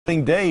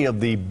Day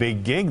of the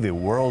big gig, the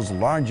world's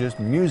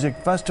largest music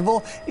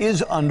festival,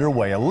 is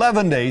underway.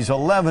 11 days,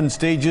 11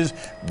 stages,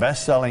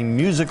 best-selling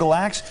musical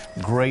acts,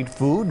 great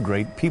food,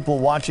 great people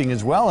watching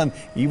as well, and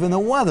even the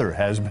weather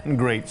has been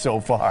great so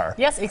far.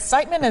 Yes,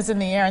 excitement is in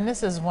the air, and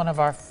this is one of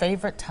our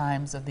favorite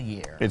times of the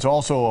year. It's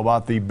also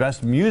about the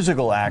best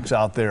musical acts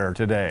out there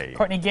today.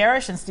 Courtny,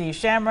 Gerrish and Steve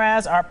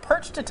Chamraz are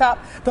perched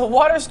atop the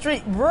Water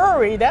Street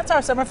Brewery. That's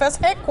our Summerfest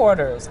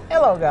headquarters.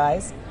 Hello,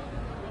 guys.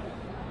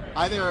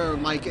 Hi there,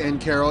 Mike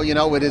and Carol. You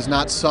know, it is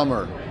not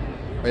summer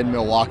in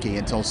Milwaukee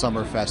until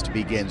Summerfest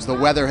begins. The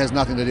weather has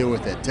nothing to do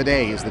with it.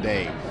 Today is the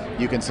day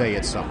you can say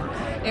it's summer.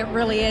 It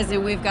really is,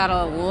 and we've got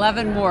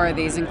 11 more of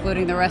these,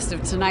 including the rest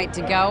of tonight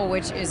to go,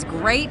 which is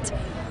great.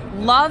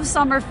 Love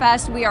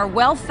Summerfest. We are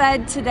well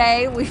fed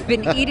today. We've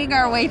been eating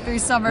our way through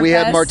Summerfest. We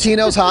had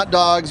Martino's hot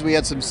dogs. We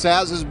had some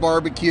Saz's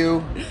barbecue.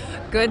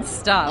 Good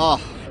stuff.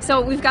 Oh. So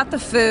we've got the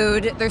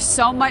food. There's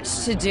so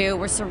much to do.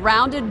 We're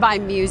surrounded by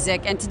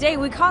music. And today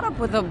we caught up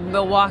with a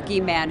Milwaukee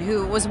man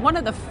who was one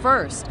of the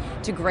first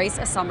to grace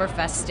a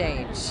Summerfest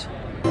stage.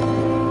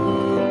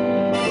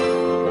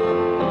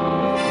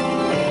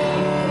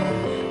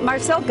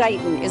 Marcel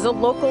Guyton is a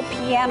local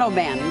piano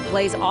man who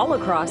plays all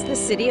across the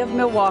city of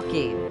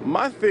Milwaukee.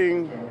 My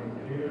thing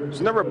is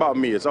never about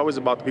me. It's always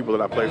about the people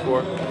that I play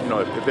for. You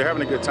know, if they're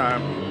having a good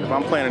time, if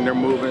I'm playing and they're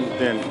moving,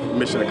 then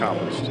mission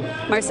accomplished.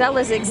 Marcel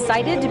is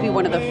excited to be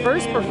one of the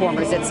first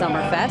performers at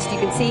Summerfest. You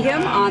can see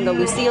him on the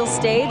Lucille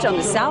stage on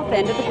the south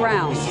end of the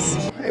grounds.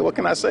 Hey, what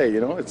can I say? You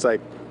know, it's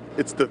like,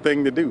 it's the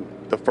thing to do.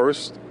 The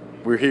first,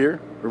 we're here,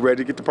 we're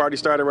ready to get the party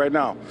started right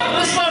now.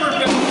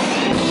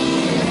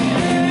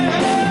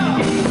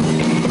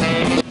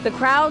 The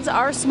crowds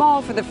are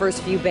small for the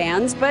first few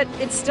bands, but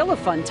it's still a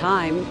fun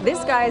time.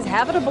 This guy's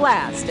having a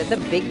blast at the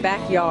big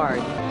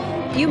backyard.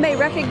 You may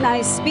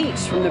recognize Speech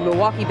from the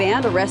Milwaukee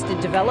band Arrested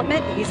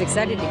Development. He's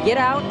excited to get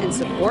out and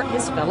support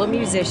his fellow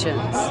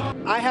musicians.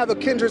 I have a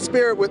kindred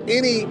spirit with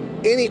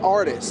any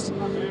artist,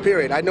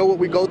 period. I know what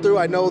we go through.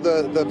 I know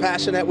the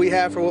passion that we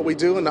have for what we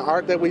do and the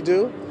art that we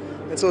do,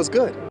 and so it's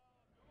good.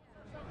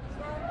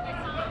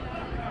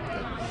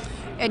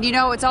 And you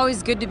know, it's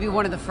always good to be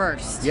one of the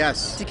first.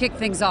 Yes. To kick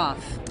things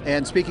off.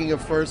 And speaking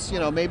of first, you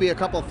know, maybe a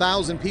couple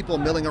thousand people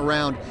milling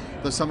around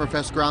the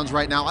Summerfest grounds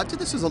right now. I think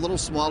this is a little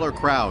smaller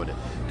crowd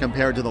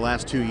compared to the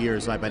last 2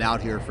 years I've been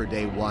out here for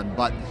day one,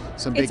 but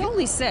some big... It's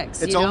only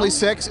 6, It's only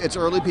 6. It's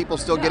early, people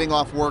still getting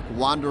off work,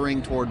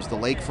 wandering towards the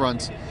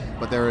lakefront,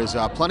 but there is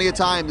plenty of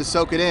time to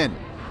soak it in.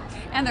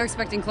 And they're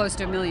expecting close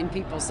to 1 million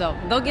people, so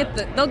they'll get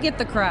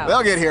the crowd.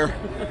 They'll get here.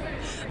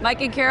 Mike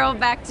and Carol,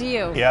 back to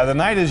you. Yeah, the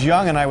night is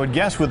young, and I would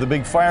guess with the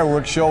big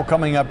fireworks show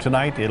coming up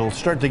tonight, it'll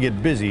start to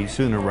get busy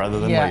sooner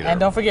rather than later. Yeah, and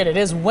don't forget, it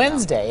is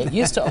Wednesday. It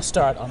used to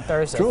start on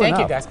Thursday. True Thank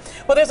enough. you, guys.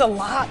 Well, there's a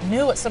lot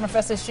new at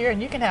Summerfest this year,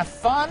 and you can have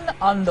fun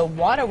on the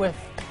water with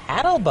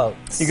paddle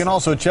boats. You can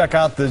also check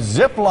out the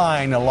zip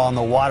line along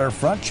the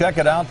waterfront. Check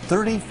it out,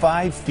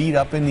 35 feet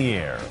up in the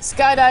air.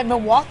 Skydive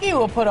Milwaukee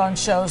will put on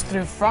shows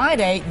through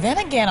Friday, then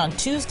again on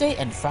Tuesday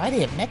and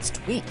Friday of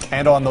next week.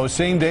 And on those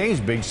same days,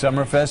 Big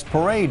Summerfest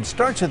Parade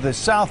starts at the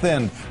south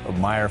end of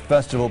Meyer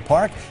Festival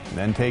Park, and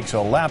then takes a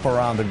lap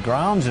around the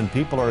grounds, and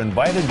people are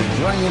invited to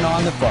join in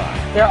on the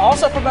fun. There are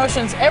also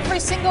promotions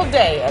every single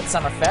day at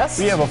Summerfest.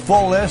 We have a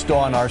full list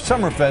on our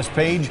Summerfest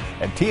page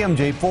at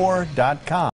TMJ4.com.